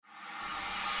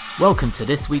Welcome to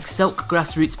this week's Selk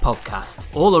Grassroots podcast,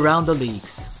 all around the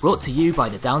leagues, brought to you by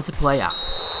the Down to Play app.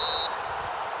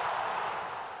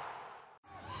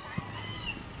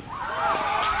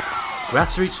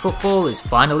 Grassroots football is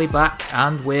finally back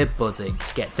and we're buzzing.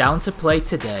 Get Down to Play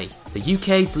today, the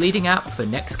UK's leading app for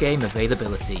next game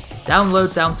availability.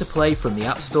 Download Down to Play from the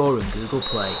App Store and Google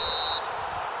Play.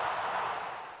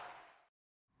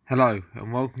 Hello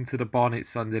and welcome to the Barnet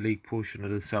Sunday League portion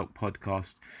of the Selk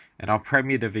podcast. In our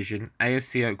Premier Division,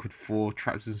 AFC Oakwood 4,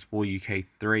 Trabzonspor UK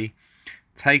 3,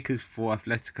 Takers 4,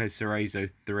 Atletico Cerezo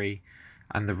 3,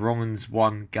 and the Wrong'uns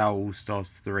 1, Gal All-Stars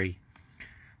 3.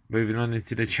 Moving on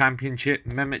into the Championship,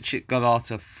 Mehmetçik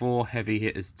Galata 4, Heavy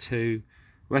Hitters 2,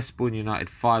 Westbourne United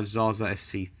 5, Zaza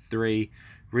FC 3,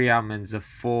 Real Menza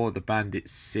 4, the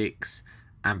Bandits 6,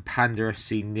 and Panda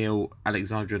FC 0,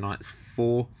 Alexandria Knights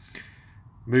 4.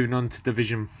 Moving on to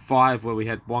Division 5, where we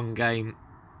had one game,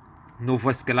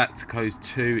 Northwest Galacticos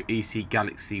 2, EC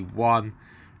Galaxy 1,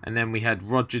 and then we had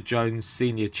Roger Jones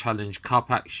Senior Challenge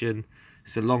Cup action.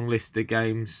 It's a long list of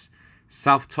games.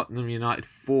 South Tottenham United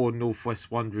 4, Northwest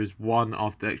Wanderers 1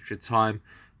 after extra time,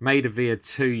 Maida Villa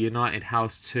 2, United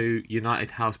House 2,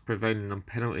 United House prevailing on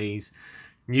penalties,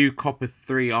 New Copper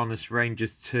 3, Honest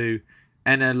Rangers 2,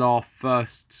 NLR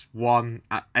Firsts 1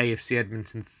 at AFC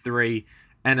Edmonton 3,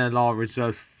 NLR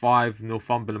Reserves 5,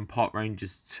 Northumberland Park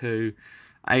Rangers 2,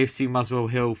 AFC Muswell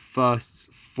Hill Firsts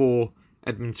 4,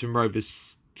 Edmonton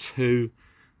Rovers 2,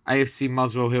 AFC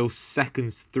Muswell Hill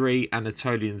Seconds 3,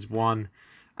 Anatolians 1,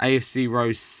 AFC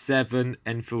Rose 7,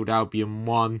 Enfield Albion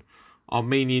 1,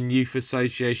 Armenian Youth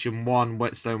Association 1,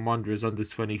 Whetstone Wanderers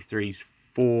Under-23s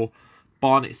 4,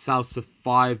 Barnet Salsa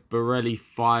 5, Borelli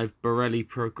 5, Borelli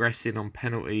progressing on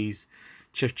penalties,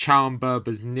 Chefchaouen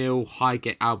Berbers 0,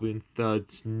 Highgate Albion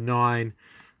Thirds 9,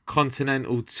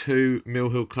 Continental 2, Mill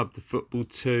Hill Club to Football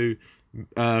 2,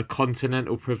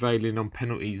 Continental prevailing on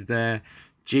penalties there,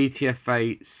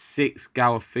 GTFA 6,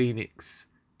 Gower Phoenix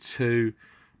 2,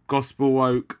 Gospel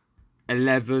Oak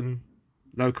 11,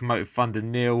 Locomotive Thunder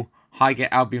 0,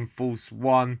 Highgate Albion Falls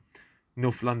 1,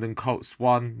 North London Colts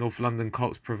 1, North London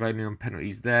Colts prevailing on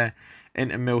penalties there,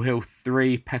 Inter Mill Hill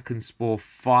 3, Peckenspor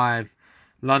 5,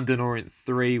 London Orient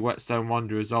 3, Whetstone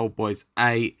Wanderers Old Boys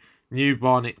 8, New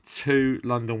Barnet 2,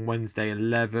 London Wednesday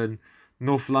 11,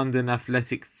 North London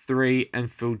Athletic 3,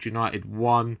 Enfield United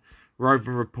 1,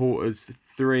 Roving Reporters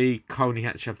 3, Colney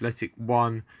Hatch Athletic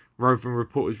 1, Roving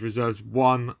Reporters Reserves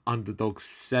 1, Underdogs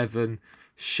 7,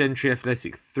 Shentry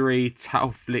Athletic 3,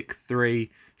 Tauflik 3,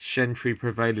 Shentry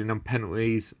prevailing on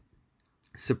penalties,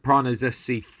 Sopranos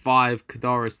FC 5,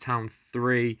 Cadaras Town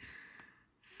 3,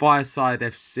 Fireside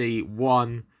FC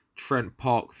 1, Trent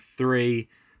Park 3,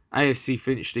 AFC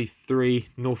Finchley 3,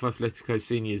 North Atletico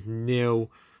Seniors 0,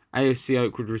 AFC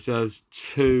Oakwood Reserves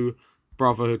 2,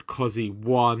 Brotherhood Cosy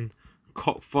 1,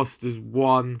 Cockfosters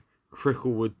 1,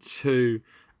 Cricklewood 2,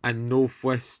 and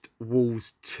Northwest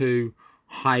Wolves 2,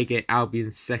 Highgate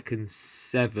Albion Seconds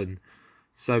 7.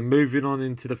 So moving on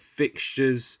into the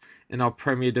fixtures in our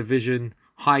Premier Division,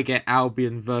 Highgate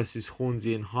Albion versus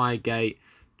Hornsey and Highgate,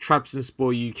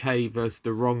 Trabzonspor UK versus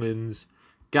the Wrong'uns,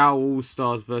 Gal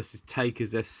All-Stars versus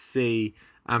Takers FC,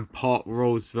 and Park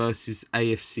Rolls versus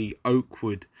AFC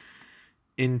Oakwood.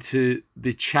 Into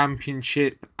the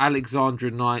Championship,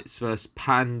 Alexandria Knights versus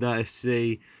Panda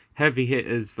FC, Heavy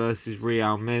Hitters versus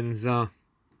Real Menza,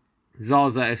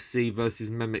 Zaza FC versus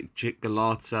Mehmetçik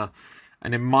Galata,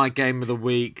 and in my game of the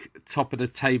week, top of the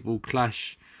table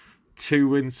clash, 2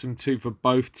 wins from 2 for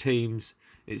both teams.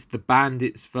 It's the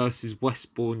Bandits versus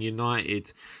Westbourne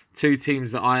United, 2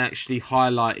 teams that I actually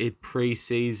highlighted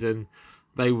pre-season.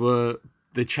 They were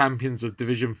the champions of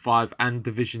Division 5 and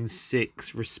Division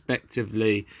 6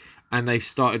 respectively, and they've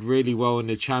started really well in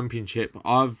the Championship.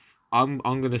 I'm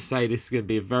going to say this is going to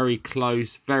be a very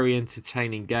close, very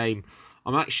entertaining game.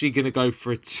 I'm actually going to go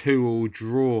for a 2-2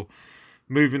 draw.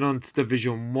 Moving on to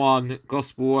Division 1,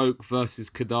 Gospel Oak versus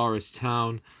Cadaras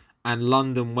Town, and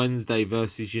London Wednesday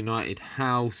versus United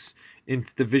House.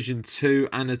 Into Division 2,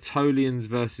 Anatolians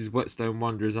versus Whetstone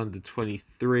Wanderers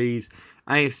Under-23s,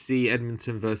 AFC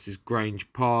Edmonton versus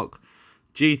Grange Park,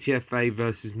 GTFA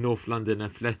versus North London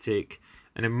Athletic,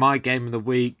 and in my game of the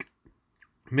week,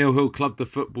 Mill Hill Club to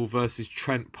Football versus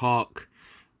Trent Park.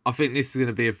 I think this is going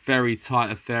to be a very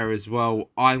tight affair as well.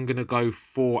 I'm going to go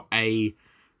for a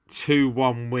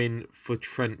 2-1 win for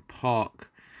Trent Park.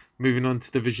 Moving on to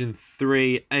Division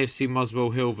 3, AFC Muswell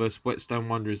Hill versus Whetstone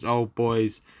Wanderers Old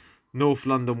Boys, North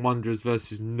London Wanderers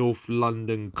versus North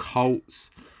London Colts,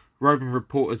 Roving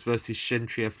Reporters versus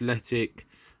Shentry Athletic,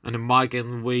 and in my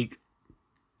game of the week,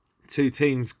 2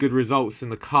 teams, good results in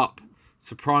the Cup,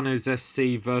 Sopranos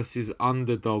FC versus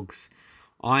Underdogs.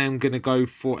 I am going to go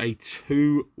for a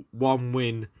 2-1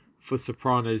 win for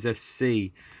Sopranos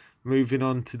FC. Moving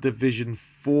on to Division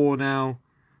 4 now,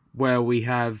 where we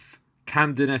have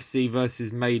Camden FC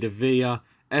versus Maida Villa,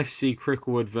 FC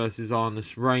Cricklewood versus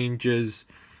Arness Rangers,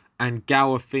 and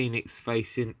Gower Phoenix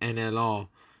facing NLR.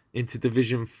 Into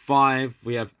Division 5,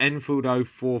 we have Enfield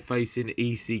 04 facing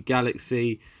EC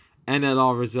Galaxy,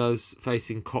 NLR Reserves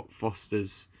facing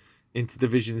Cockfosters. Into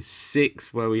Division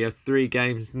 6, where we have 3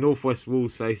 games, Northwest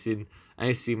Wolves facing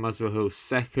AFC Muswell Hill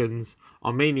Seconds,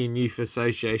 Armenian Youth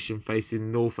Association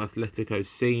facing North Atletico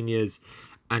Seniors,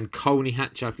 and Colney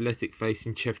Hatch Athletic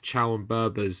facing Chef Chow and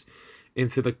Berbers.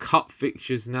 Into the Cup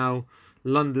fixtures now,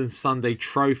 London Sunday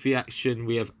Trophy action.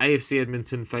 We have AFC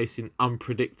Edmonton facing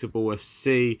Unpredictable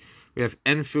FC. We have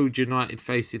Enfield United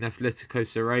facing Atletico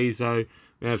Cerezo.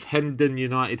 We have Hendon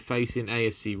United facing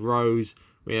AFC Rose.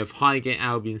 We have Highgate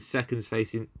Albion Seconds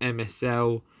facing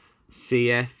MSL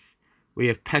CF. We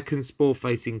have Peckensport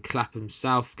facing Clapham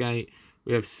Southgate.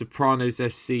 We have Sopranos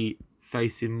FC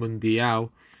facing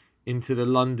Mundial. Into the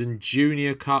London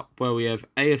Junior Cup, where we have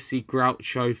AFC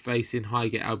Groucho facing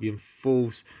Highgate Albion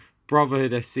Falls,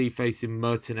 Brotherhood FC facing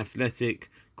Merton Athletic,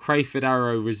 Crayford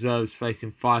Arrow Reserves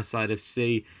facing Fireside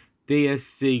FC,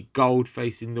 DFC Gold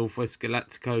facing Northwest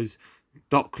Galacticos,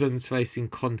 Docklands facing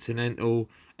Continental,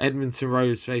 Edmonton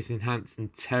Rovers facing Hampton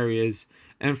Terriers,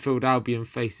 Enfield Albion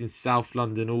facing South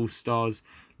London All-Stars,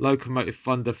 Locomotive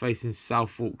Thunder facing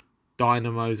Southwark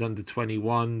Dynamos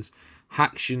under-21s,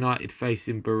 Hacks United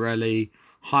facing Borelli,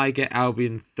 Highgate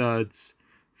Albion Thirds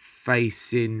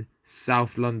facing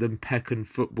South London Peckham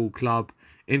Football Club,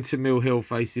 Inter Mill Hill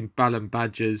facing Balham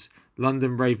Badgers,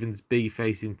 London Ravens B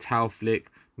facing Towflick,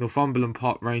 Northumberland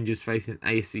Park Rangers facing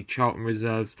AFC Charlton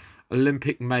Reserves,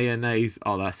 Olympic Mayonnaise,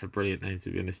 oh that's a brilliant name to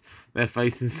be honest, they're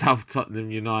facing South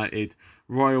Tottenham United,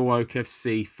 Royal Oak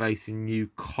FC facing New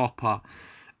Copper.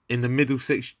 In the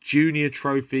Middlesex Junior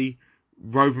Trophy,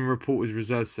 Roving Reporters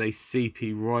Reserves face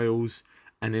CP Royals,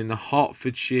 and in the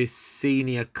Hertfordshire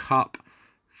Senior Cup,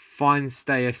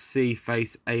 Finestay FC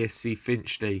face AFC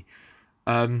Finchley.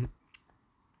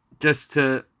 Just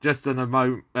a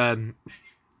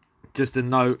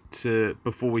note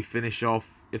before we finish off.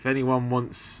 If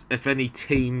any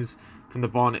teams from the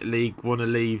Barnet League want to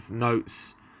leave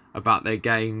notes about their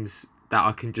games that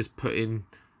I can just put in,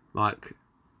 like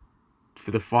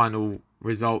for the final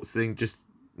results thing, just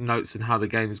notes on how the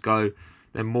games go,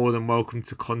 they're more than welcome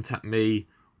to contact me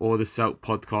or the Celk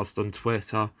Podcast on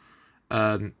Twitter.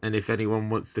 And if anyone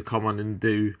wants to come on and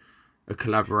do a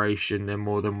collaboration, they're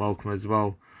more than welcome as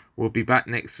well. We'll be back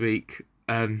next week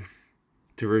to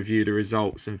review the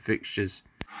results and fixtures.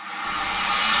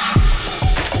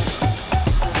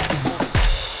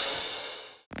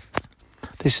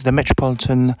 This is the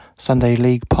Metropolitan Sunday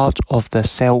League, part of the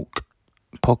Celk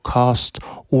Podcast,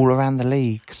 all around the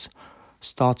leagues,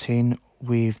 starting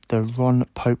with the Ron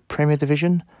Pope Premier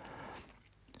Division.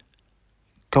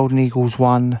 Golden Eagles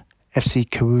 1, FC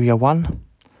Karuya 1,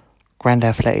 Grand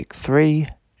Athletic 3,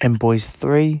 M Boys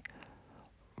 3,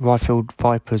 Ryfield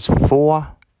Vipers 4,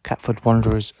 Catford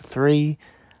Wanderers 3,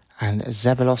 and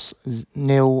Zevelos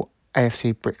 0,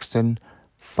 AFC Brixton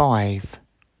 5.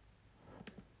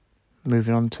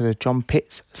 Moving on to the John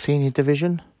Pitts Senior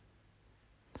Division.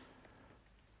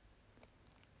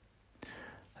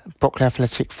 Brockley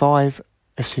Athletic 5,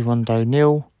 FC Rondo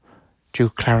 0,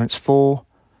 Duke Clarence 4,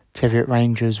 Teviot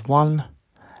Rangers 1,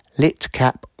 Lit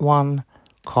Cap 1,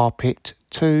 Carpet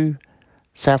 2,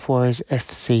 South Warriors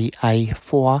FC A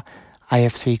 4,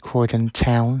 AFC Croydon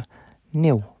Town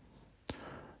 0.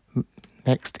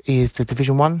 Next is the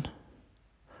Division 1.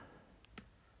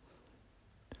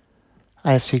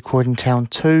 AFC Croydon Town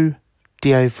 2,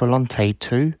 Dio Volonte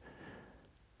 2,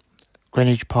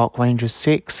 Greenwich Park Rangers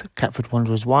 6, Catford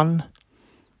Wanderers 1,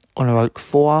 Honour Oak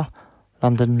 4,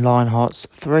 London Lionhearts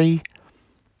 3,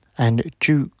 and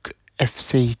Duke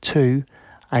FC 2,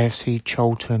 AFC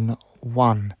Charlton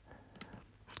 1.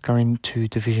 Going to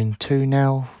Division 2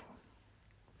 now.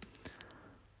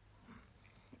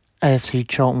 AFC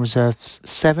Charlton Reserves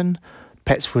 7,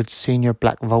 Petswood Senior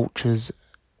Black Vultures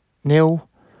 0,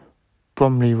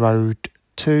 Bromley Road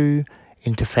 2,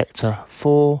 Interfector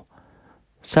 4,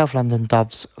 South London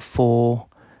Doves 4,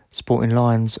 Sporting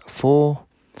Lions 4,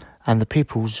 and the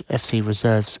People's FC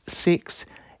Reserves 6,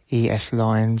 ES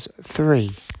Lions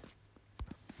 3.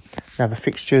 Now the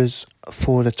fixtures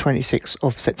for the 26th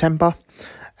of September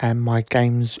and my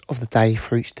games of the day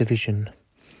for each division.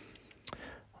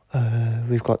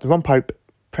 We've got the Ron Pope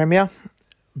Premier,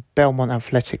 Belmont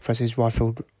Athletic versus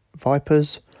Ryfield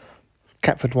Vipers,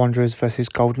 Catford Wanderers versus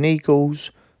Golden Eagles,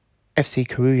 FC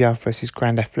Karuya versus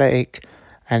Grand Athletic,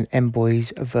 and M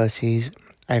Boys versus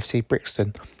AFC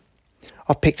Brixton.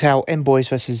 I've picked out M Boys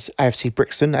versus AFC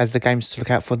Brixton as the games to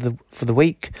look out for the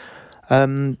week.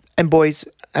 M Boys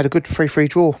had a good 3-3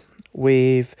 draw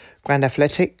with Grand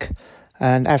Athletic,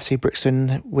 and AFC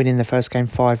Brixton winning the first game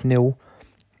 5-0.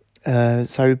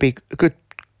 So it'd be a good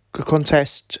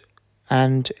contest,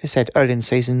 and as I said, early in the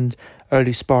season,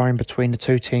 early sparring between the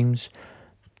two teams.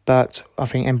 But I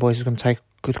think M Boys are going to take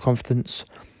good confidence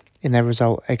in their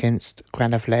result against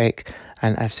Grand Athletic,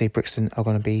 and AFC Brixton are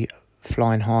going to be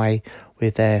flying high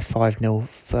with their 5-0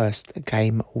 first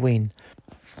game win.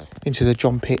 Into the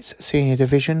John Pitts Senior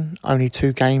Division, only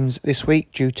 2 games this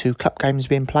week due to cup games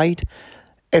being played.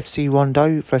 FC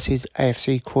Rondo versus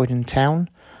AFC Croydon Town,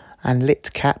 and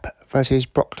Lit Cap versus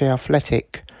Brockley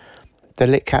Athletic. The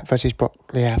Lit Cap versus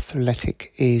Brockley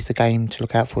Athletic is the game to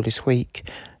look out for this week.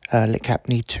 Lit Cap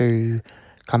need to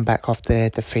come back off their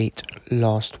defeat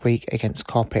last week against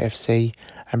Carpet FC,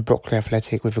 and Brockley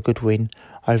Athletic with a good win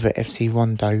over FC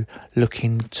Rondo,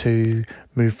 looking to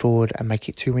move forward and make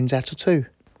it 2 wins out of 2.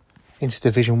 Into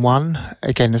Division 1,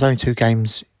 again there's only 2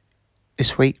 games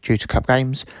this week due to cup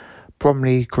games.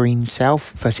 Bromley Green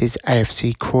South versus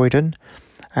AFC Croydon,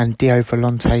 and Dio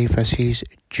Volonte versus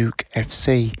Duke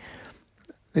FC.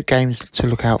 The games to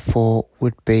look out for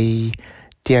would be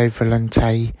Dio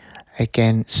Volonte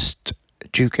against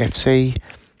Duke FC.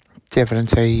 Dio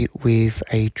Volonte with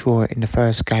a draw in the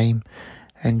first game,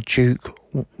 and Duke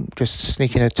just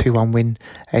sneaking a 2-1 win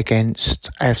against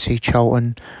AFC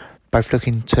Charlton. Both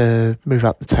looking to move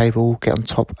up the table, get on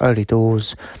top early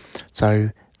doors. So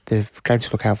the game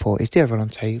to look out for is Dio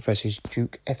Volonte versus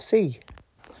Duke FC.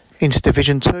 Into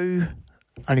Division 2,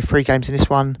 only 3 games in this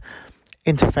one.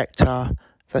 Interfecta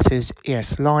versus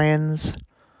ES Lions.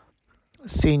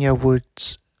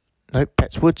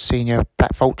 Pets Woods, Senior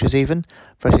Black Vultures even,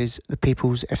 versus the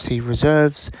People's FC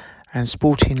Reserves, and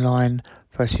Sporting Line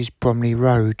versus Bromley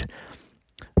Road.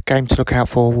 Game to look out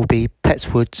for will be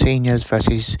Petswood Seniors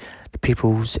versus the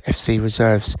People's FC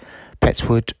Reserves.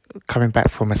 Petswood coming back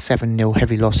from a 7-0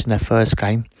 heavy loss in their first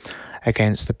game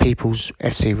against the People's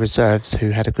FC Reserves, who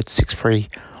had a good 6-3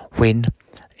 win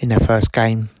in their first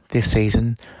game this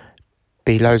season.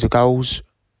 Be loads of goals,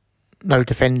 no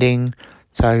defending.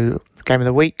 So game of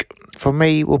the week for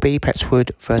me will be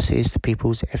Petswood versus the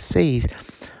People's FCs.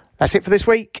 That's it for this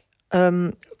week.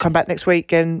 Come back next week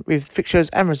again with fixtures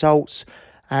and results,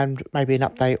 and maybe an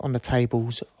update on the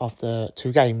tables after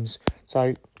 2 games.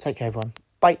 So take care everyone.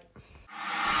 Bye.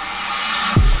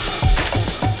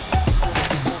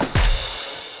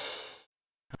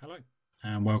 Hello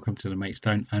and welcome to the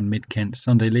Maidstone and Mid-Kent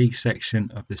Sunday League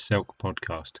section of the Selk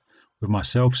podcast with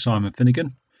myself, Simon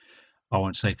Finnegan. I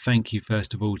want to say thank you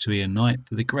first of all to Ian Knight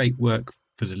for the great work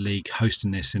for the league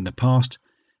hosting this in the past,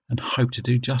 and hope to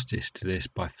do justice to this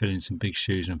by filling some big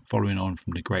shoes and following on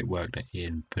from the great work that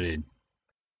Ian put in.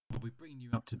 I'll be bringing you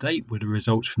up to date with the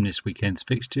results from this weekend's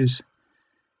fixtures,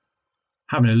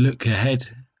 having a look ahead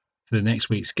for the next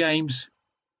week's games,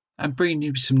 and bringing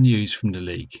you some news from the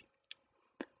league.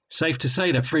 Safe to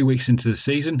say that 3 weeks into the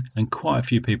season and quite a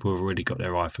few people have already got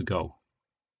their eye for goal.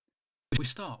 We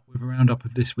start with a roundup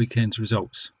of this weekend's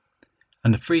results,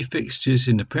 and the 3 fixtures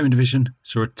in the Premier Division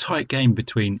saw a tight game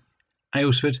between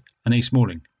Aylesford and East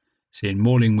Malling, seeing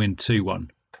Malling win 2-1.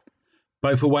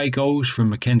 Both away goals from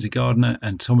Mackenzie Gardner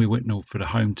and Tommy Whitnell for the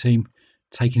home team,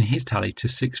 taking his tally to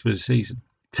 6 for the season.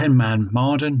 10-man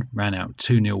Marden ran out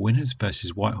 2-0 winners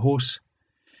versus Whitehorse,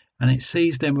 and it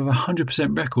sees them with a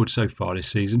 100% record so far this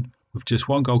season, with just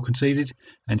 1 goal conceded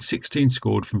and 16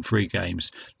 scored from 3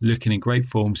 games, looking in great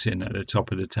form sitting at the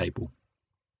top of the table.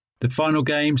 The final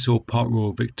game saw Park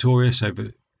Royal victorious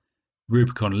over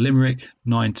Rubicon Limerick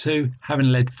 9-2, having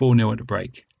led 4-0 at the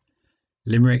break.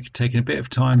 Limerick taking a bit of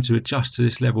time to adjust to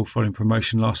this level following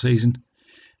promotion last season,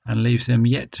 and leaves them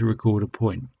yet to record a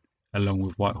point, along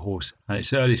with Whitehorse at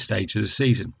its early stage of the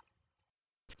season.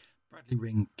 Bradley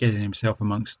Ring getting himself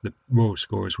amongst the Royal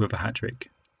scorers with a hat-trick.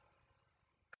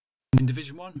 In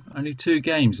Division 1, only 2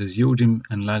 games as Yaldham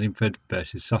and Laddingford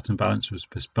versus Sutton Valence was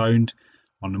postponed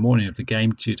on the morning of the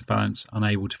game due to Valence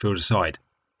unable to field a side.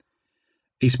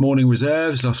 East Malling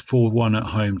Reserves lost 4-1 at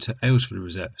home to Aylesford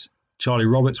Reserves. Charlie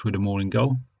Roberts with a Malling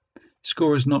goal.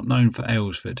 Scorers not known for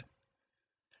Aylesford.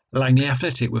 Langley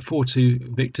Athletic were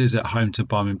 4-2 victors at home to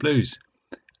Barming Blues.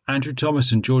 Andrew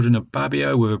Thomas and Jordan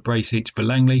Ababio with a brace each for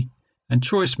Langley, and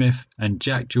Troy Smith and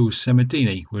Jack Jules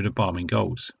Semadini with the Barming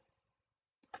goals.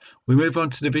 We move on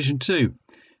to Division 2,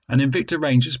 and Invicta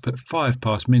Rangers put 5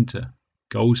 past Minter.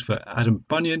 Goals for Adam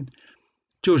Bunyan,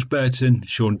 George Burton,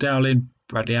 Sean Dowling,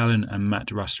 Bradley Allen and Matt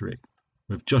Rusterick,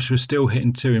 with Joshua Steele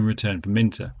hitting 2 in return for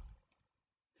Minter.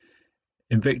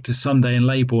 Invictus Sunday and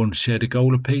Leybourne shared a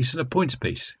goal apiece and a point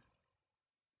apiece.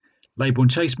 Leybourne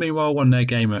Chase, meanwhile, won their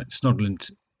game at Snodland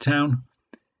Town.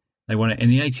 They won it in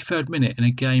the 83rd minute in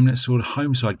a game that saw the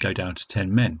home side go down to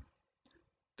 10 men.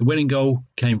 The winning goal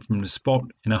came from the spot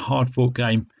in a hard-fought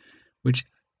game, which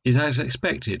is as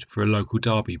expected for a local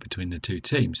derby between the two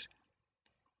teams.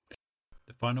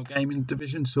 The final game in the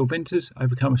division saw Vinters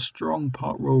overcome a strong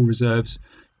Park Royal reserves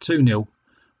 2-0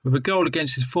 with a goal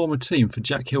against his former team for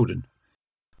Jack Hilden.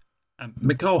 And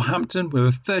Michael Hampton with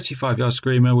a 35-yard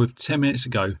screamer with 10 minutes to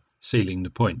go, sealing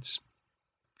the points.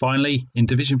 Finally, in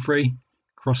Division 3,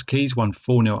 Cross Keys won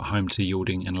 4-0 at home to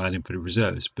Yalding and Laddingford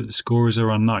reserves, but the scorers are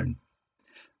unknown.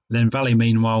 Len Valley,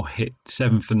 meanwhile, hit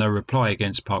 7 for no reply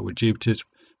against Parkwood Jupiters,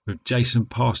 with Jason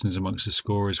Parsons amongst the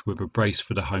scorers with a brace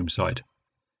for the home side.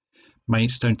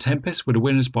 Maidstone Tempest were the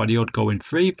winners by the odd goal in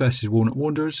 3 versus Walnut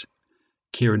Wanderers.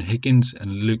 Kieran Higgins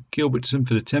and Luke Gilbertson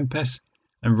for the Tempest,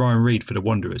 and Ryan Reid for the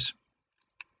Wanderers.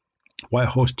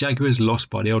 Whitehorse Jaguars lost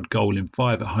by the odd goal in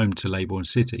 5 at home to Leybourne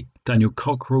City. Daniel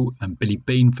Cockrell and Billy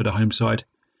Bean for the home side,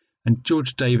 and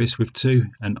George Davis with 2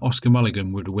 and Oscar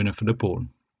Mulligan were the winner for the Bourne.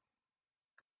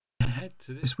 Ahead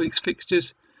to this week's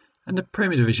fixtures, and the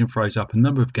Premier Division throws up a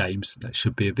number of games that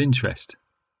should be of interest.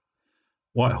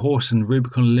 Whitehorse and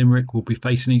Rubicon Limerick will be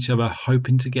facing each other,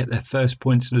 hoping to get their first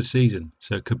points of the season,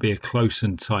 so it could be a close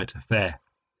and tight affair.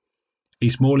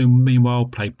 Eastmoreland meanwhile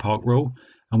play Park Royal,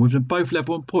 and with them both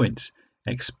level on points,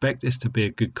 expect this to be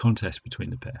a good contest between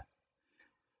the pair.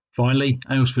 Finally,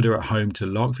 Aylesford are at home to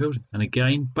Larkfield, and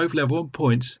again both level on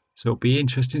points, so it'll be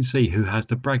interesting to see who has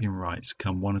the bragging rights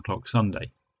come 1 o'clock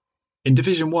Sunday. In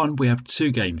Division 1 we have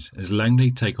 2 games as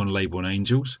Langley take on Leybourne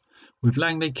Angels, with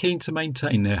Langley keen to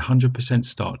maintain their 100%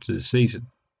 start to the season.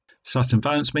 Sutton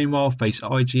Valence meanwhile face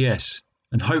IGS,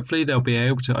 and hopefully they'll be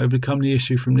able to overcome the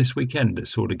issue from this weekend that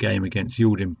saw the game against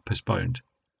Yalding postponed.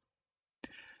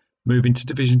 Moving to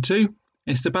Division 2,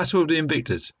 it's the Battle of the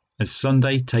Invictors as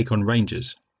Sunday take on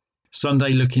Rangers.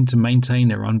 Sunday looking to maintain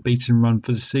their unbeaten run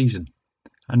for the season,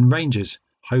 and Rangers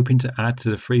hoping to add to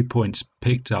the 3 points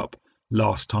picked up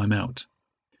last time out.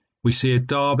 We see a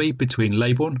derby between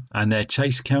Leybourne and their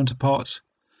Chase counterparts,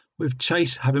 with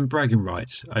Chase having bragging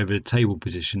rights over the table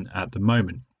position at the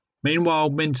moment. Meanwhile,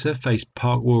 Minter face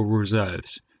Park Royal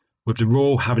reserves, with the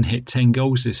Royal having hit 10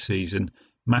 goals this season,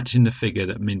 matching the figure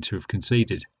that Minter have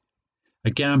conceded. A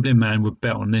gambling man would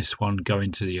bet on this one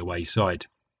going to the away side.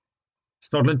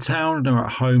 Snodland Town are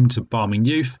at home to Barming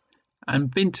Youth,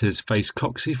 and Vinters face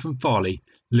Coxey from Farley,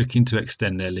 looking to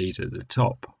extend their lead at the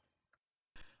top.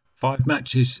 5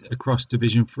 matches across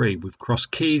Division 3, with Cross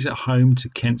Keys at home to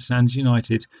Kent Sands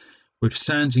United, with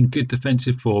Sands in good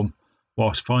defensive form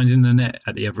whilst finding the net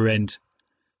at the other end,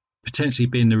 potentially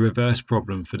being the reverse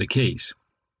problem for the Keys.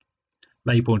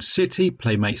 Leybourne City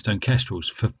play Maidstone Kestrels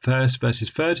for first versus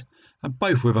third, and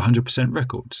both with 100%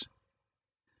 records.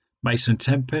 Maidstone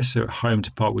Tempest are at home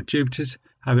to Parkwood Jupiters,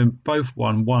 having both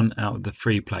won 1 out of the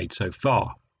 3 played so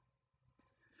far.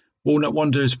 Walnut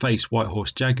Wanderers face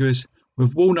Whitehorse Jaguars,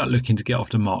 with Walnut looking to get off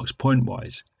the marks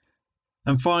point-wise.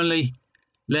 And finally,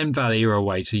 Len Valley are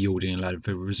away to Yalding and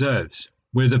Laddingford reserves.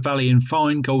 With the Valley in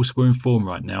fine goal-scoring form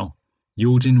right now,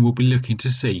 Yalding will be looking to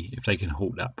see if they can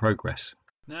halt that progress.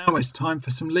 Now it's time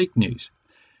for some league news.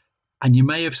 And you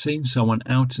may have seen someone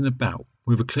out and about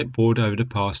with a clipboard over the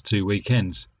past 2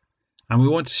 weekends. And we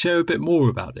want to share a bit more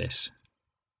about this.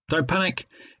 Don't panic,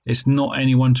 it's not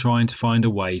anyone trying to find a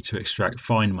way to extract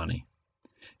fine money.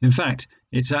 In fact,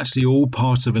 it's actually all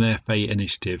part of an FA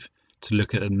initiative to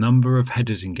look at the number of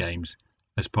headers in games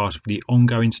as part of the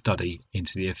ongoing study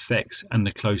into the effects and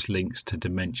the close links to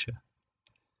dementia.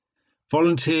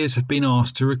 Volunteers have been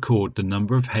asked to record the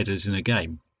number of headers in a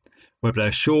game, whether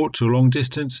they're short or long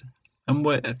distance, and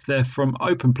whether they're from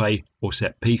open play or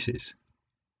set pieces.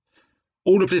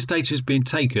 All of this data is being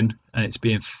taken and it's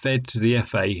being fed to the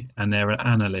FA and their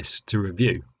analysts to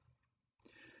review.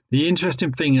 The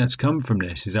interesting thing that's come from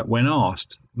this is that when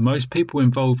asked, most people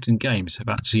involved in games have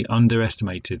actually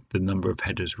underestimated the number of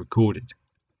headers recorded.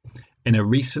 In a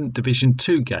recent Division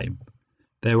 2 game,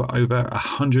 there were over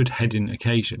 100 heading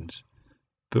occasions,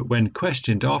 but when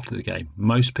questioned after the game,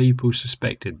 most people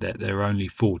suspected that there were only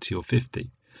 40 or 50.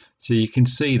 So you can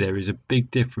see there is a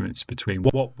big difference between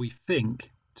what we think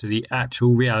to the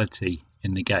actual reality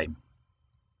in the game.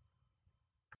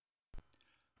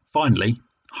 Finally,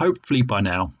 hopefully by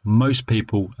now, most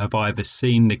people have either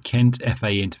seen the Kent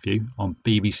FA interview on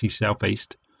BBC South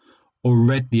East or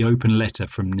read the open letter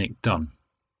from Nick Dunn.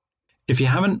 If you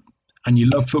haven't and you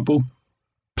love football,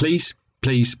 please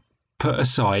put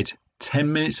aside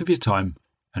 10 minutes of your time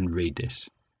and read this.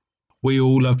 We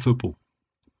all love football,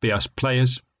 be us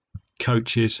players,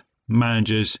 coaches,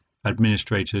 managers,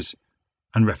 administrators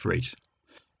and referees.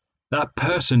 That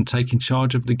person taking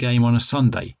charge of the game on a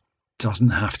Sunday doesn't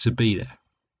have to be there.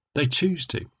 They choose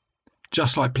to.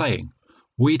 Just like playing,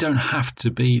 we don't have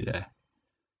to be there.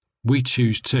 We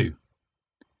choose to.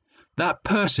 That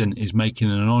person is making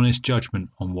an honest judgment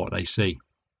on what they see.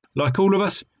 Like all of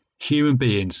us, human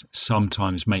beings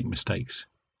sometimes make mistakes.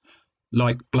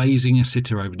 Like blazing a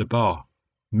sitter over the bar,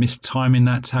 mistiming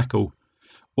that tackle,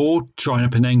 or trying a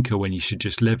Panenka when you should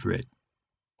just lever it.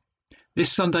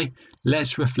 This Sunday,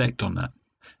 let's reflect on that.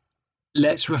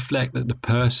 Let's reflect that the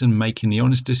person making the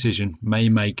honest decision may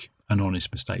make an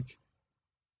honest mistake.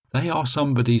 They are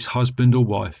somebody's husband or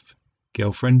wife,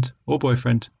 girlfriend or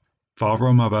boyfriend, father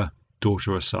or mother,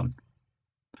 daughter or son.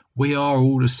 We are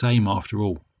all the same after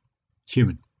all.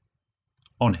 Human.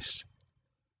 Honest.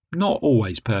 Not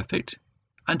always perfect.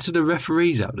 And to the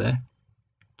referees out there,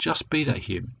 just be that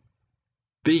human.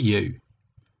 Be you.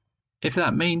 If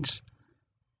that means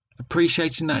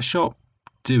appreciating that shot,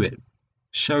 do it.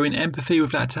 Showing empathy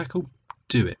with that tackle,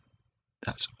 do it.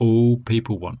 That's all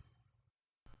people want.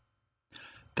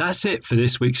 That's it for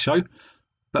this week's show,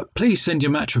 but please send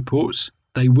your match reports.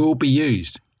 They will be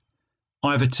used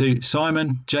either to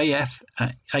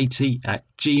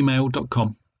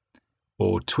simonjf80@gmail.com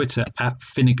or Twitter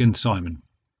 @FinneganSimon.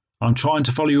 I'm trying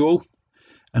to follow you all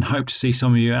and hope to see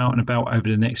some of you out and about over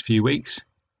the next few weeks.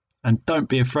 And don't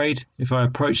be afraid if I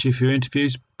approach you for your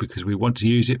interviews, because we want to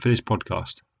use it for this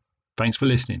podcast. Thanks for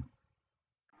listening.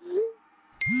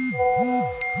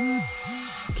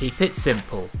 Keep it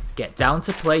simple. Get down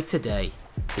to play today.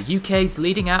 The UK's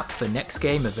leading app for next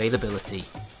game availability.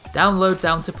 Download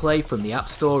Down to Play from the App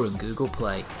Store and Google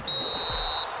Play.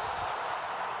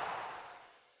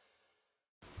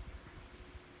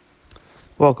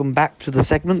 Welcome back to the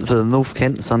segment for the North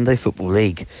Kent Sunday Football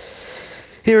League.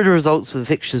 Here are the results for the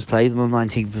fixtures played on the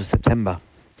 19th of September.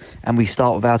 And we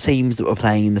start with our teams that were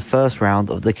playing in the first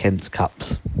round of the Kent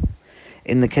Cups.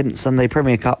 In the Kent Sunday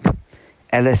Premier Cup,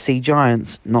 LSC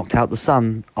Giants knocked out the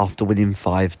Sun after winning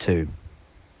 5-2.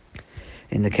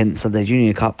 In the Kent Sunday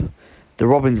Junior Cup, the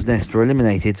Robins Nest were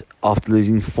eliminated after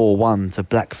losing 4-1 to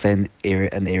Blackfen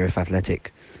and Erith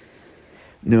Athletic.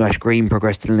 New Ash Green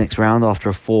progressed to the next round after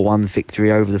a 4-1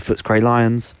 victory over the Footscray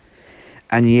Lions,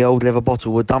 and Ye Old Leather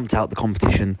Bottle were dumped out the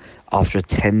competition after a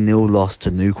 10-0 loss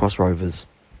to New Cross Rovers.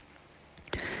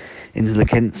 Into the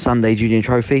Kent Sunday Junior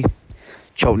Trophy,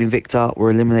 Cheltenham Victor were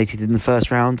eliminated in the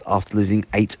first round after losing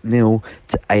 8-0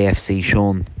 to AFC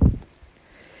Sean.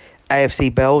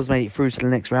 AFC Bells made it through to the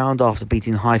next round after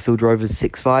beating Highfield Rovers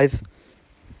 6-5.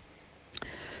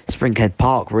 Springhead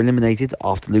Park were eliminated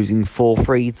after losing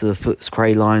 4-3 to the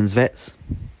Footscray Lions Vets.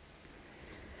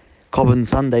 Cobham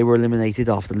Sunday were eliminated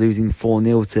after losing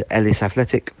 4-0 to Ellis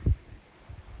Athletic.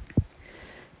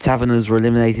 Taverners were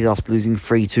eliminated after losing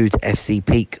 3-2 to FC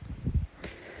Peak.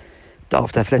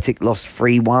 Dartford Athletic lost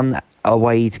 3-1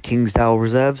 away to Kingsdale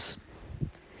Reserves.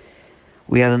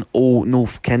 We had an all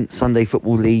North Kent Sunday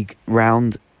Football League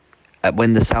round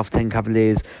when the South 10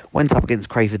 Cavaliers went up against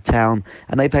Crayford Town,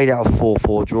 and they played out a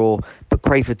 4-4 draw, but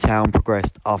Crayford Town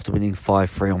progressed after winning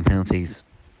 5-3 on penalties.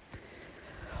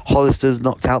 Hollisters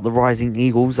knocked out the Rising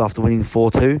Eagles after winning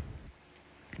 4-2.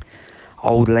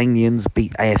 Old Langlians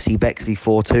beat AFC Bexley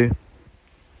 4-2.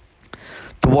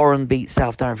 The Warren beat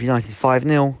South Dartford United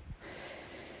 5-0.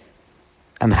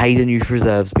 And Hayden Youth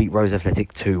Reserves beat Rose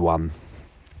Athletic 2-1.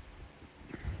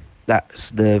 That's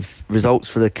the results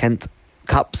for the Kent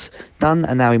Cups done,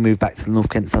 and now we move back to the North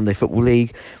Kent Sunday Football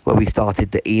League, where we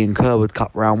started the Ian Kerwood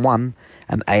Cup Round 1,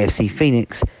 and AFC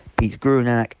Phoenix beat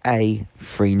Gruananak A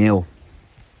 3-0.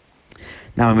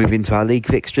 Now we move into our league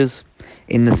fixtures.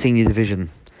 In the senior division,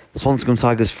 Swanscombe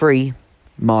Tigers 3,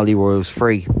 Marley Royals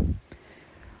 3.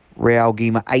 Real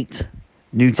Gema 8,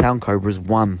 Newtown Cobras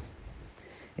 1.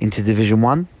 Into Division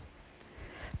 1,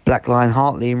 Black Lion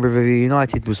Hartley and Riverview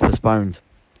United was postponed.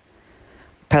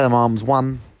 Pelham Arms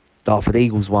 1, Dartford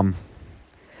Eagles 1.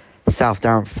 South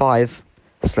Durham 5,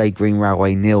 Slade Green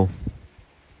Railway 0.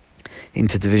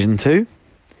 Into Division 2,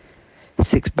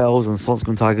 Six Bells and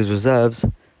Swanscombe Tigers Reserves,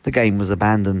 the game was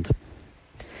abandoned.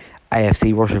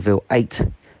 AFC Rocherville 8,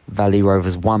 Valley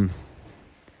Rovers 1.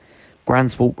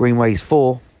 Grand Sport Greenways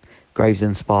 4,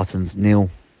 Gravesend Spartans 0.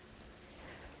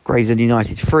 Gravesend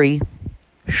United 3,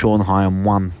 Sean Hyam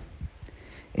 1.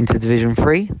 Into Division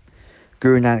 3,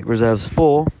 Gruananak Reserves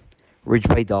 4, Ridge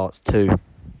Bay Darts 2.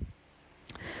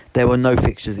 There were no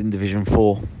fixtures in Division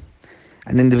 4.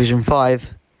 And in Division 5,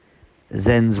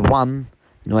 Zens 1,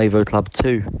 Nuevo Club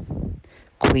 2.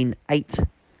 Queen 8,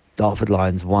 Dartford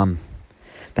Lions 1.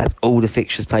 That's all the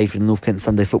fixtures played for the North Kent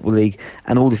Sunday Football League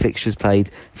and all the fixtures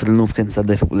played for the North Kent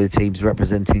Sunday Football League teams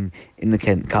representing in the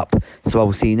Kent Cup. So I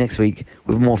will see you next week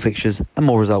with more fixtures and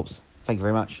more results. Thank you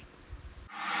very much.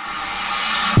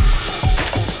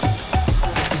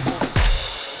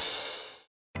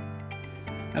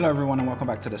 Hello everyone and welcome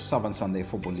back to the Southern Sunday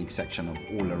Football League section of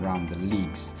All Around the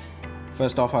Leagues.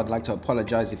 First off, I'd like to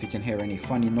apologise if you can hear any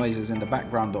funny noises in the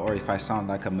background or if I sound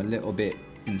like I'm a little bit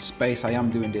in space. I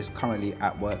am doing this currently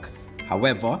at work.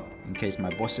 However, in case my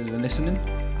bosses are listening,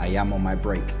 I am on my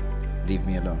break. Leave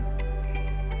me alone.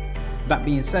 That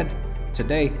being said,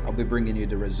 today I'll be bringing you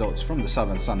the results from the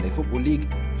Southern Sunday Football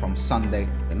League from Sunday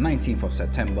the 19th of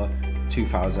September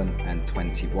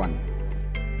 2021.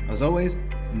 As always,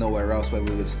 nowhere else where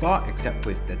we would start except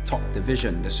with the top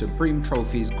division, the Supreme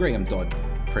Trophies Graham Dodd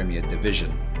Premier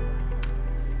Division.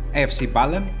 AFC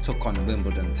Balham took on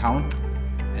Wimbledon Town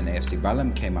and AFC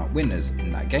Balham came out winners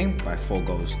in that game by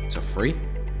 4-3.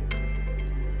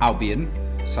 Albion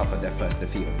suffered their first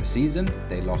defeat of the season.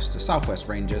 They lost to Southwest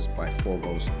Rangers by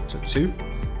 4-2.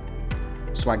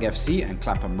 Swag FC and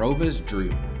Clapham Rovers drew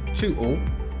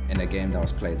 2-2 in a game that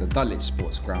was played at Dulwich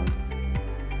Sports Ground.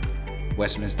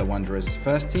 Westminster Wanderers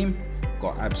first team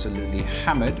got absolutely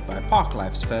hammered by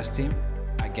Parklife's first team,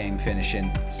 a game finishing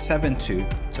 7-2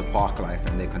 to Parklife,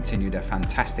 and they continued a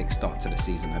fantastic start to the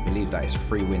season. I believe that is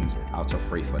 3 wins out of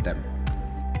 3 for them.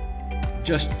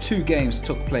 Just 2 games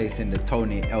took place in the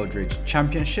Tony Eldridge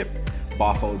Championship.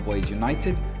 Bath Old Boys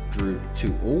United drew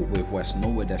 2-2 with West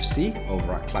Norwood FC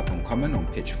over at Clapham Common on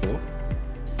pitch 4.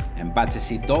 And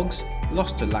Battersea Dogs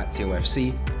lost to Lazio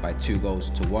FC by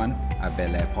 2-1 at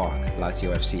Bel Air Park.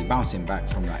 Lazio FC bouncing back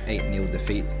from that 8-0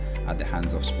 defeat at the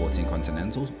hands of Sporting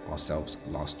Continental, ourselves,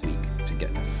 last week to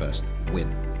get their first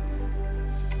win.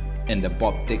 In the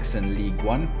Bob Dixon League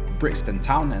 1, Brixton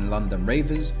Town and London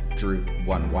Ravens drew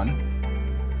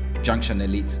 1-1. Junction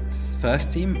Elite's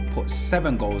first team put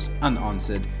 7 goals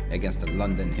unanswered against the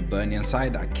London Hibernian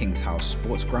side at King's House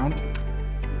Sports Ground.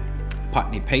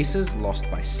 Putney Pacers lost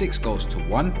by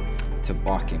 6-1 to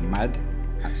Barking Mad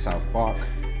at South Park.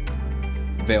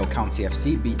 Vale County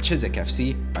FC beat Chiswick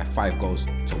FC by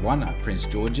 5-1 at Prince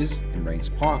George's in Rains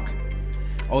Park.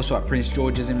 Also at Prince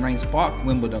George's in Rains Park,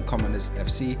 Wimbledon Commoners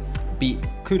FC beat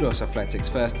Kudos Athletics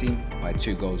first team by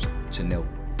 2-0.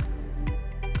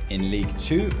 In League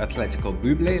 2, Atletico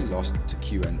Buble lost to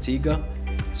Q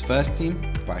Antigua's first team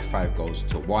by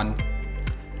 5-1.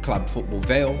 Club Football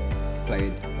Vale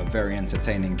played a very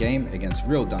entertaining game against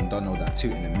Real Dundonald at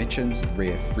Tooting and Mitcham's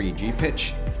rear 3G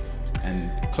pitch,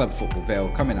 and Club Football Vale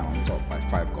coming out on top by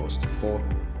 5-4.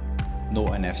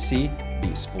 Norton FC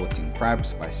beat Sporting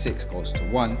Crabs by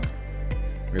 6-1.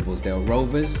 Ribblesdale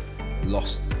Rovers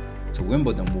lost to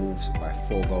Wimbledon Wolves by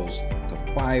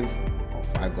 4-5 or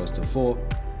 5-4.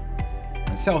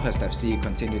 And Selhurst FC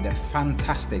continued their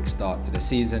fantastic start to the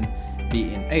season,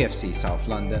 beating AFC South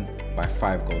London by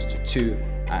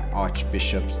 5-2 at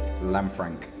Archbishop's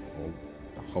Lamfranc.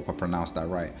 I hope I pronounced that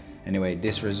right. Anyway,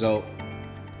 this result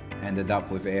ended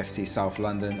up with AFC South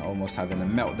London almost having a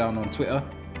meltdown on Twitter,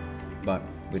 but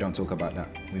we don't talk about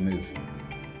that, we move.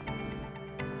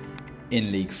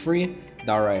 In League 3,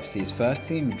 Dara FC's first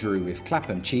team drew with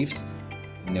Clapham Chiefs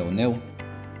 0-0.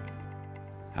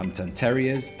 Hampton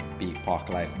Terriers beat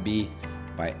Parklife B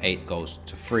by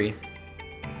 8-3.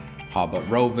 Harbert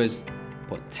Rovers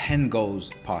put 10 goals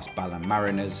past Balham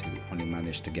Mariners, who only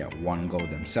managed to get 1 goal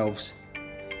themselves.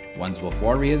 Wandsworth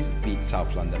Warriors beat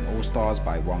South London All-Stars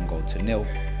by 1-0.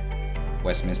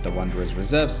 Westminster Wanderers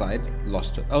reserve side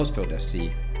lost to Earlsfield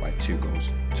FC by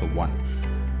 2-1.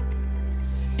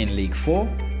 In League 4,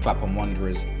 Clapham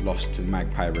Wanderers lost to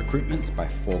Magpie Recruitment by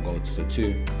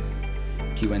 4-2.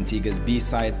 Q Antigua's B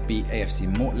side beat AFC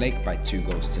Mortlake by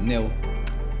 2-0.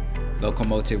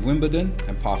 Locomotive Wimbledon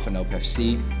and Parthenope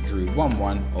FC drew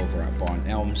 1-1 over at Barn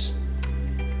Elms.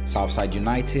 Southside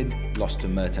United lost to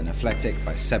Merton Athletic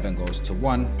by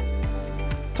 7-1.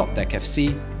 Top Deck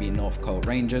FC beat Northcote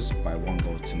Rangers by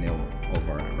 1-0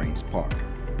 over at Rains Park.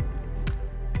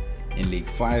 In League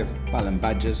 5, Balham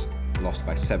Badgers lost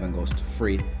by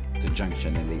 7-3 to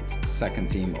Junction Elite's second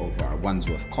team over at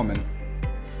Wandsworth Common.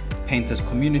 Painters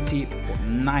Community put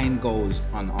 9 goals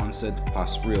unanswered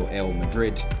past Real Ale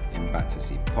Madrid in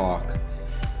Battersea Park.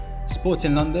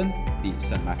 Sporting London beat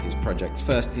St Matthew's Project's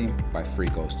first team by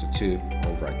 3-2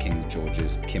 over at King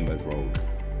George's Kimberd Road.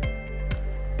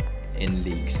 In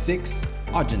League 6,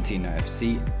 Argentina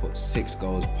FC put 6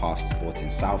 goals past Sporting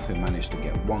South, who managed to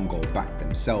get 1 goal back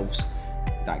themselves.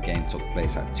 That game took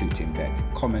place at Tooting Beck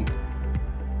Common.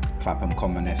 Clapham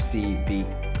Common FC beat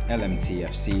LMT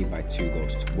FC by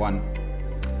 2-1.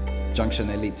 Junction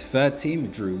Elite's third team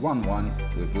drew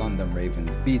 1-1 with London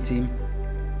Ravens B team.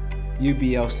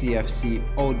 UBLCFC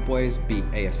Old Boys beat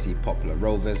AFC Poplar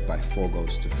Rovers by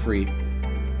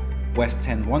 4-3. West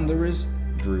 10 Wanderers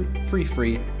drew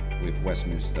 3-3 with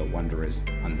Westminster Wanderers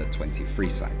under 23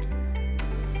 side.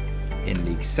 In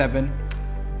League 7,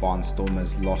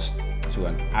 Barnstormers lost to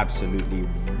an absolutely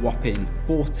whopping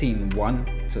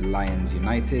 14-1 to Lions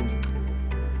United.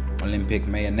 Olympic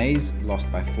Mayonnaise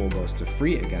lost by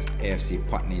 4-3 against AFC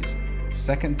Putney's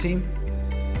second team.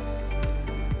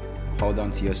 Hold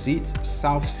on to your seats.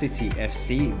 South City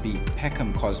FC beat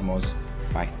Peckham Cosmos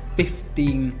by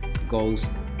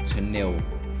 15-0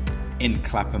 in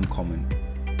Clapham Common.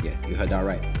 Yeah, you heard that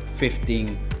right.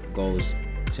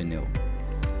 15-0.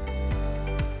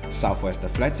 Southwest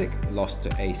Athletic lost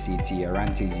to ACT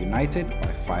Arantes United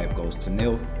by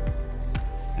 5-0.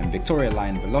 And Victoria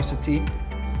Line Velocity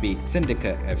beat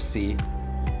Syndicate FC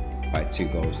by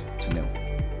 2-0.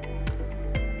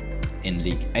 In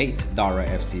League 8, Dara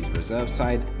FC's reserve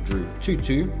side drew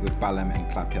 2-2 with Balham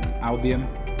and Clapham Albion.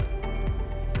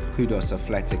 Kudos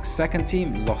Athletic's second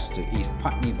team lost to East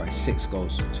Putney by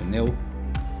 6-0.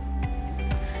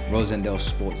 Rosendale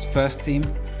Sports' first team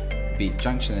beat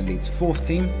Junction Elite's fourth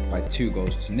team by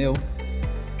 2-0.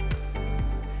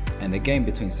 And the game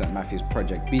between St Matthew's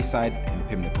Project B-side and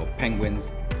Pimlico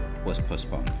Penguins was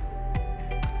postponed.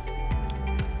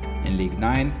 In League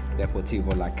 9,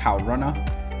 Deportivo La Cow Runner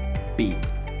beat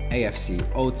AFC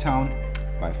Old Town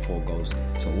by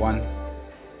 4-1.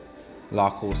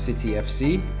 Larkhall City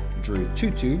FC drew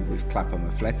 2-2 with Clapham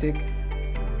Athletic.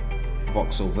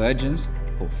 Vauxhall Virgins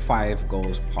put 5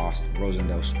 goals past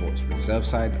Rosendale Sports reserve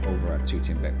side over at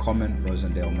Tootingbeck Common,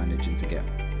 Rosendale managing to get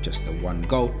just the 1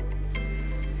 goal.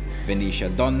 Venetia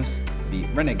Dons beat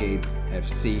Renegades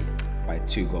FC by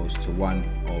 2-1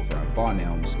 over at Barn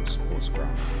Elms Sports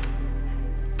Ground.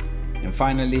 And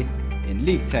finally, in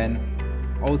League 10,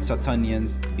 Old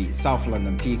Sutonians beat South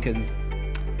London Peakins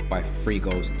by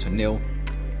 3-0.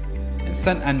 And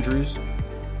St Andrews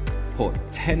put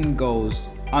 10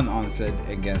 goals unanswered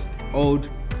against Old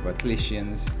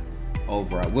Rutlishians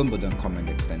over at Wimbledon Common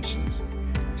Extensions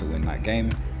to win that game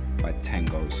by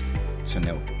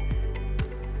 10-0.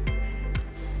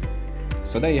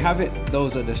 So there you have it.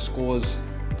 Those are the scores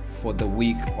for the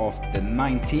week of the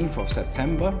 19th of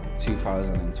September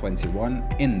 2021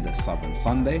 in the Southern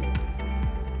Sunday.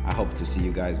 I hope to see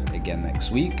you guys again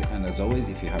next week, and as always,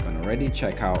 if you haven't already,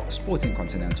 check out Sporting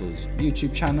Continental's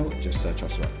YouTube channel. Just search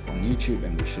us on YouTube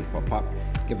and we should pop up.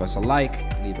 Give us a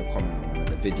like, leave a comment on one of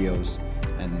the videos,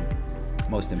 and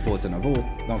most important of all,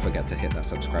 don't forget to hit that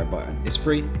subscribe button. It's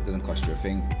free, it doesn't cost you a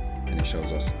thing, and it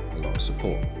shows us a lot of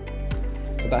support.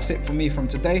 So that's it for me from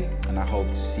today, and I hope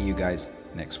to see you guys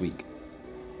next week.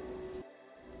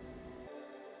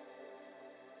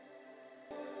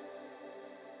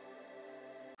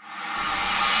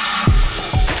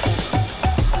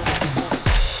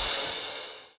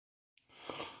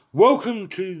 Welcome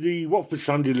to the Watford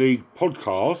Sunday League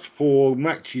podcast for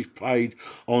matches played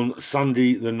on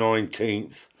Sunday the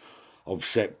 19th of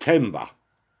September.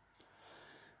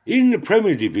 In the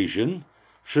Premier Division,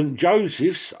 St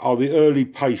Joseph's are the early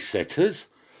pace setters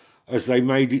as they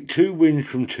made it 2 wins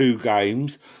from 2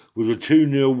 games with a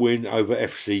 2-0 win over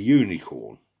FC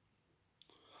Unicorn.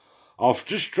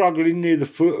 After struggling near the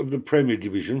foot of the Premier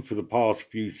Division for the past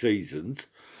few seasons,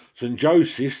 St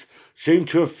Joseph's seem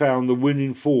to have found the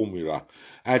winning formula,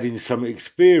 adding some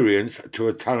experience to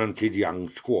a talented young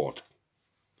squad.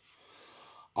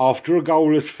 After a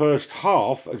goalless first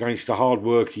half against a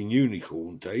hard-working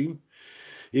Unicorn team,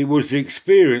 it was the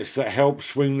experience that helped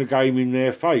swing the game in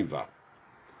their favour.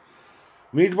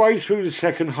 Midway through the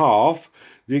second half,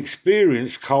 the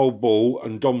experienced Cole Ball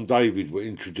and Dom David were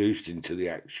introduced into the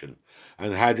action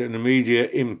and had an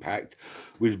immediate impact,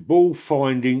 with Ball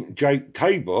finding Jake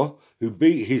Tabor, who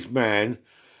beat his man,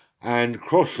 and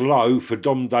crossed low for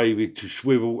Dom David to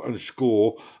swivel and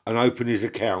score and open his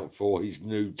account for his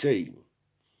new team.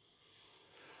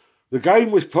 The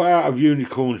game was put out of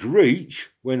Unicorn's reach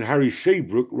when Harry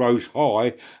Seabrook rose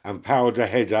high and powered a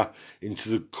header into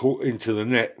the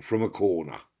net from a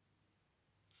corner.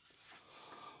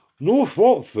 North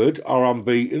Watford are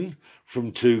unbeaten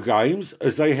from 2 games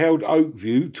as they held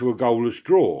Oakview to a goalless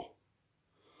draw.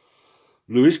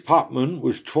 Lewis Putman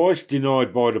was twice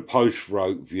denied by the post for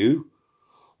Oakview,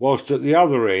 whilst at the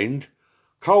other end,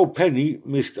 Cole Penny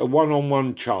missed a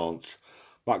one-on-one chance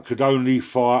but could only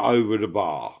fire over the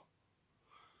bar.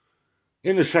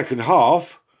 In the second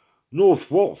half, North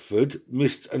Watford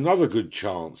missed another good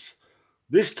chance.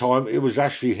 This time it was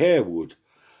Ashley Harewood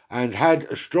and had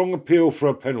a strong appeal for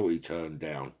a penalty turned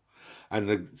down,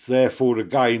 and therefore the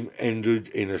game ended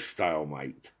in a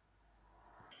stalemate.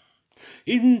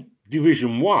 In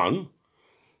Division 1,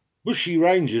 Bushey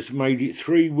Rangers made it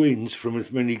 3 wins from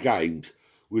as many games,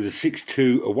 with a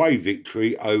 6-2 away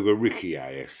victory over Ricky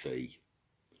AFC.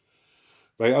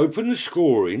 They opened the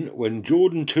scoring when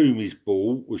Jordan Toomey's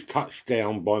ball was touched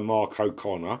down by Mark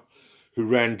O'Connor, who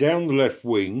ran down the left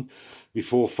wing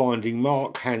before finding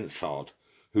Mark Hansard,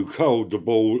 who curled the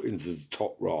ball into the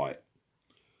top right.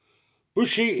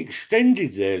 Bushey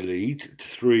extended their lead to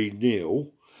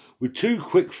 3-0 with 2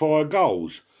 quick-fire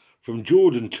goals from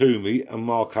Jordan Toomey and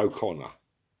Mark O'Connor.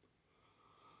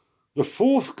 The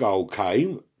 4th goal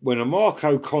came when a Mark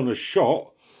O'Connor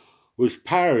shot was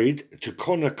parried to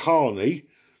Connor Carney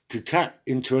to tap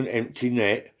into an empty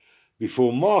net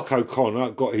before Mark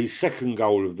O'Connor got his 2nd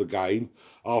goal of the game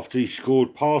after he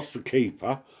scored past the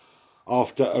keeper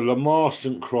after a Lamar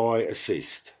St. Cry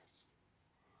assist.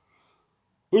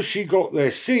 Bushey got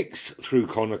their 6th through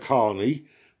Connor Carney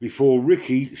before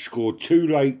Ricky scored 2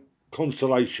 late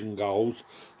consolation goals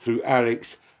through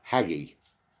Alex Haggy.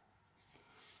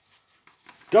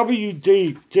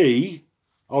 WDD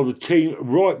are the team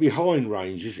right behind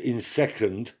Rangers in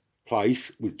 2nd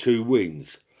place with 2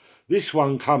 wins. This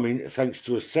one coming thanks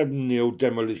to a 7-0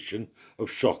 demolition of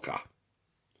Soccer.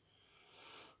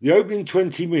 The opening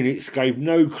 20 minutes gave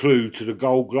no clue to the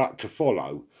goal glut to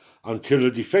follow until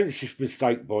a defensive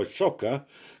mistake by Soccer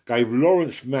gave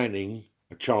Lawrence Manning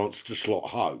a chance to slot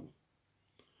home.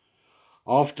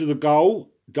 After the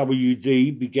goal,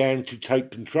 WD began to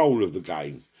take control of the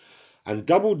game and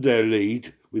doubled their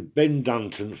lead with Ben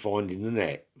Dunton finding the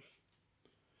net.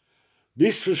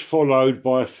 This was followed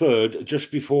by a 3rd just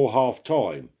before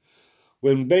half-time,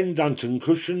 when Ben Dunton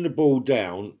cushioned the ball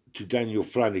down to Daniel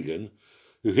Flanagan,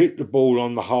 who hit the ball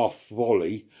on the half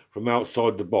volley from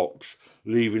outside the box,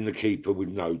 leaving the keeper with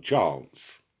no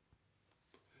chance.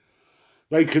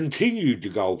 They continued the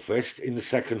goal fest in the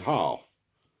second half.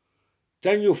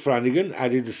 Daniel Flanagan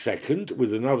added a 2nd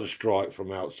with another strike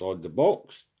from outside the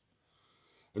box,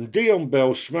 and Dion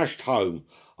Bell smashed home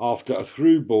after a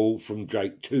through ball from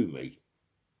Jake Toomey.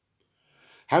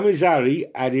 Hamiz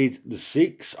Ali added the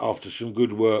 6th after some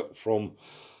good work from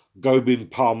Gobin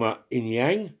Palmer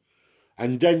Inyang,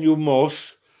 and Daniel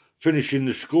Moss finishing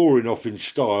the scoring off in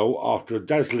style after a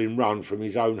dazzling run from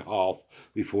his own half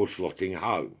before slotting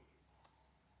home.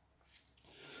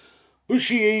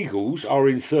 Bushey Eagles are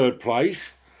in 3rd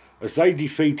place as they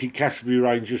defeated Casby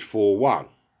Rangers 4-1.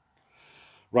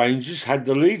 Rangers had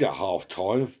the lead at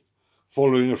half-time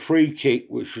following a free kick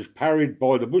which was parried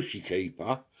by the Bushey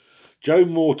keeper. Joe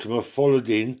Mortimer followed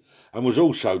in and was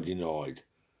also denied,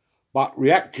 but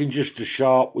reacting just as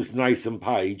sharp was Nathan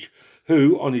Page,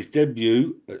 who, on his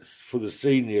debut for the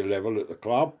senior level at the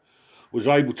club, was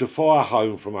able to fire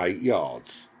home from 8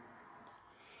 yards.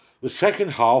 The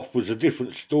second half was a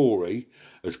different story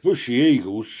as Bushey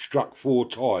Eagles struck 4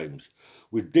 times,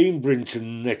 with Dean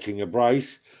Brinton netting a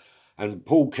brace and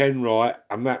Paul Kenwright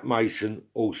and Matt Mason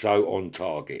also on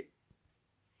target.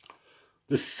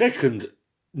 The second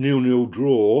 0-0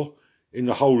 draw in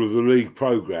the whole of the league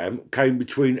programme came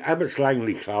between Abbots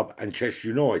Langley Club and Chester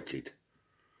United.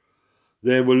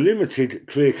 There were limited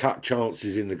clear-cut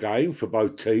chances in the game for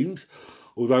both teams,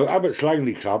 although Abbots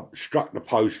Langley Club struck the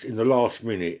post in the last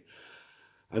minute,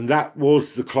 and that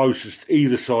was the closest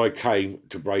either side came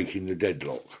to breaking the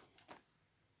deadlock.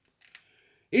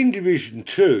 In Division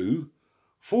 2,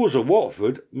 Forza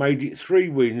Watford made it 3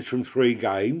 wins from 3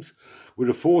 games with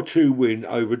a 4-2 win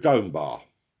over Donebar.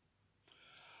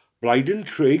 Bladen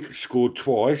Trigg scored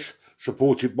twice,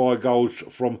 supported by goals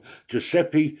from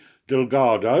Giuseppe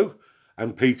Delgado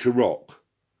and Peter Rock.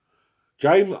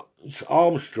 James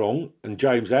Armstrong and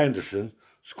James Anderson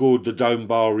scored the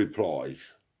Donebar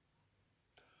replies.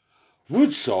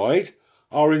 Woodside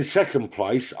are in 2nd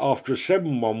place after a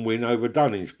 7-1 win over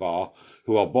Dunningsbar,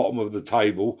 who are bottom of the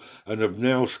table and have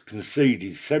now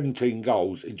conceded 17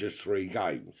 goals in just 3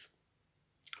 games.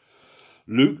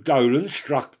 Luke Dolan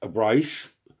struck a brace,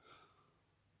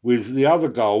 with the other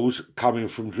goals coming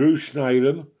from Drew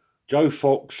Snalem, Joe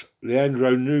Fox,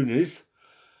 Leandro Nunes,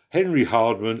 Henry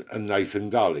Hardman and Nathan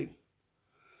Gulling.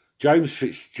 James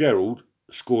Fitzgerald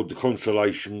scored the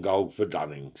consolation goal for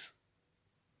Dunnings.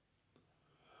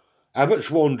 Abbots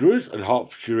Wanderers and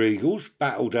Hertfordshire Eagles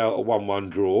battled out a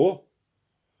 1-1 draw.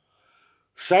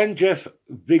 Sanjef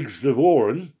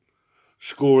Vigzavoran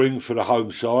scoring for the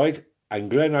home side and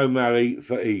Glenn O'Malley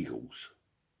for Eagles.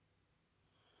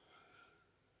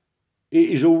 It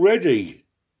is already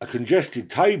a congested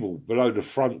table below the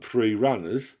front 3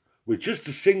 runners, with just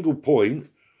a single point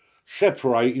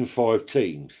separating 5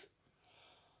 teams.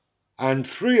 And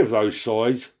 3 of those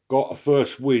sides got a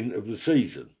first win of the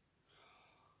season.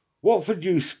 Watford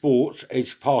Youth Sports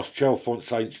edged past Chalfont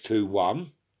Saints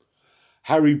 2-1.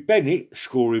 Harry Bennett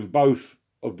scoring both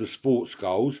of the Sports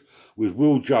goals, with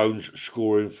Will Jones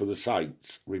scoring for the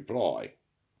Saints. Reply.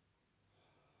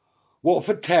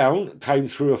 Watford Town came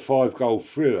through a 5-goal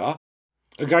thriller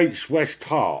against West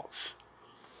Hearts.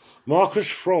 Marcus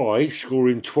Fry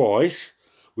scoring twice,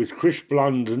 with Chris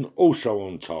Blunden also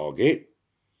on target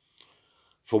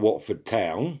for Watford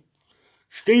Town.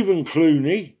 Stephen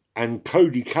Clooney and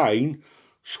Cody Kane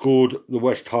scored the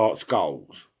West Hearts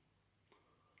goals.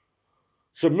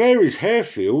 St Mary's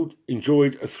Harefield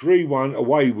enjoyed a 3-1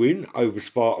 away win over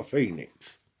Sparta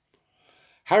Phoenix.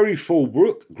 Harry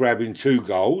Fulbrook grabbing 2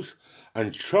 goals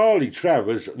and Charlie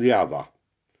Travers the other.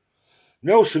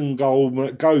 Nelson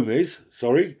Gomez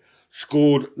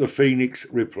scored the Phoenix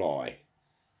reply.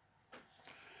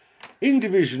 In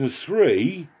Division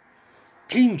 3,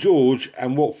 King George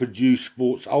and Watford Youth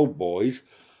Sports Old Boys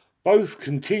both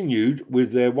continued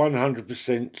with their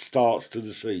 100% starts to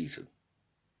the season.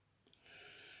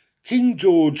 King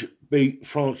George beat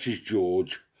Francis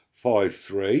George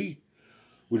 5-3,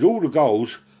 with all the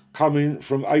goals coming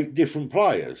from 8 different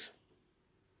players.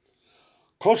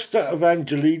 Costa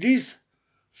Evangelidis,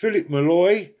 Philip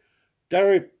Malloy,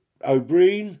 Derek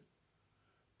O'Brien,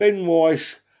 Ben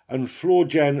Weiss and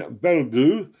Florjan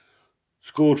Belgu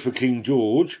scored for King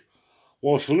George,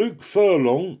 whilst Luke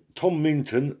Furlong, Tom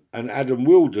Minton and Adam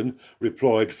Wilden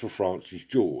replied for Francis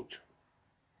George.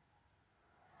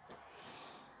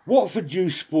 Watford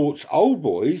Youth Sports Old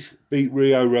Boys beat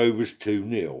Rio Rovers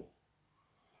 2-0.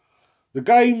 The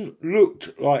game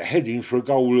looked like heading for a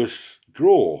goalless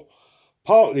draw,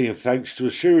 partly in thanks to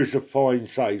a series of fine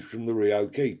saves from the Rio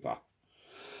keeper.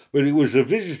 But it was the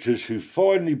visitors who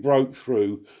finally broke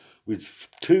through with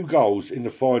 2 goals in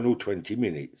the final 20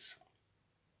 minutes.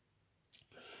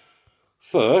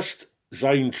 First,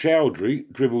 Zayn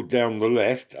Chowdhury dribbled down the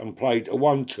left and played a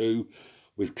 1-2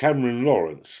 with Cameron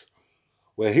Lawrence,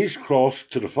 where his cross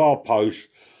to the far post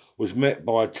was met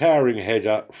by a towering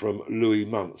header from Louis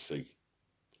Munsey.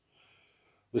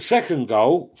 The second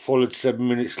goal followed 7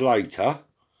 minutes later,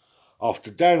 after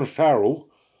Dan Farrell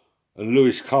and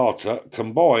Lewis Carter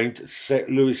combined to set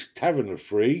Lewis Taverner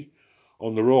free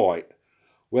on the right,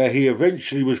 where he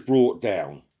eventually was brought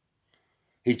down.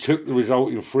 He took the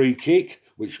resulting free kick,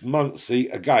 which Munsey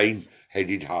again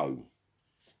headed home.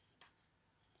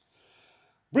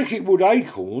 Bricketwood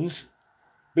Acorns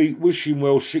beat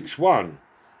Wishingwell 6-1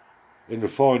 in the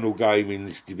final game in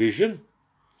this division.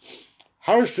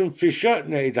 Harrison Fisher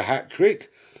netted a hat-trick,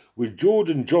 with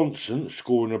Jordan Johnson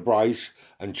scoring a brace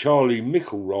and Charlie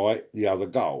Micklewright the other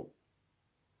goal.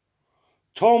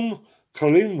 Tom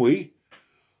Kalimwe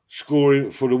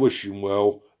scoring for the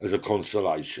Wishingwell as a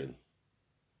consolation.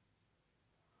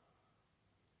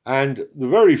 And the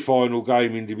very final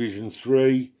game in Division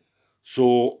 3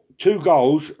 saw 2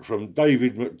 goals from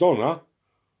David McDonough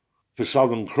for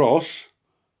Southern Cross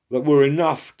that were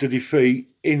enough to defeat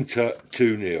Inter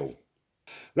 2-0.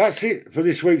 That's it for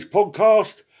this week's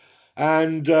podcast,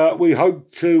 and we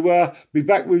hope to be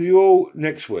back with you all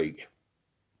next week.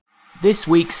 This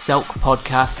week's Selk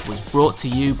podcast was brought to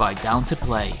you by Down to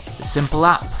Play, the simple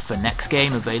app for next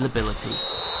game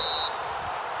availability.